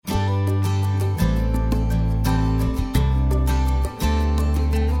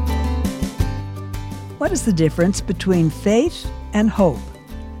What is the difference between faith and hope?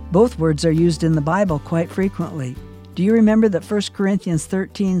 Both words are used in the Bible quite frequently. Do you remember that 1 Corinthians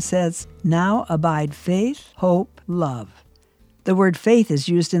 13 says, "Now abide faith, hope, love." The word faith is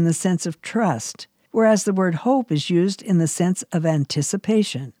used in the sense of trust, whereas the word hope is used in the sense of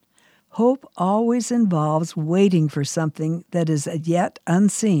anticipation. Hope always involves waiting for something that is yet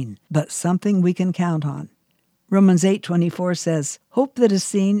unseen, but something we can count on. Romans 8:24 says, "Hope that is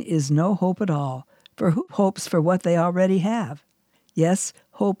seen is no hope at all, for who hopes for what they already have?" Yes,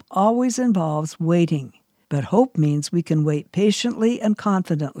 hope always involves waiting. But hope means we can wait patiently and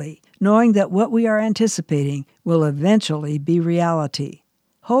confidently, knowing that what we are anticipating will eventually be reality.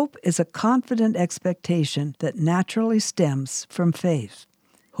 Hope is a confident expectation that naturally stems from faith.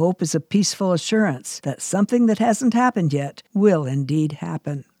 Hope is a peaceful assurance that something that hasn't happened yet will indeed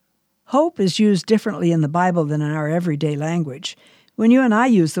happen. Hope is used differently in the Bible than in our everyday language. When you and I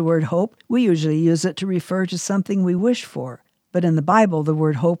use the word hope, we usually use it to refer to something we wish for. But in the Bible, the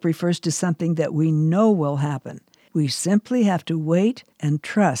word hope refers to something that we know will happen. We simply have to wait and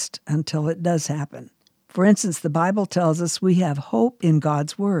trust until it does happen. For instance, the Bible tells us we have hope in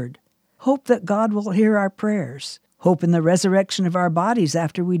God's Word. Hope that God will hear our prayers. Hope in the resurrection of our bodies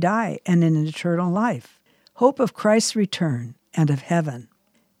after we die and in eternal life. Hope of Christ's return and of heaven.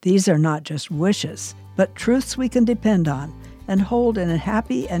 These are not just wishes, but truths we can depend on and hold in a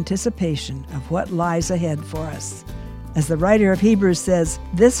happy anticipation of what lies ahead for us. As the writer of Hebrews says,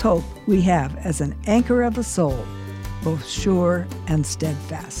 this hope we have as an anchor of the soul, both sure and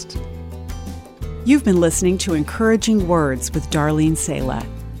steadfast. You've been listening to Encouraging Words with Darlene Sala.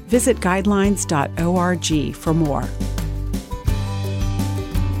 Visit guidelines.org for more.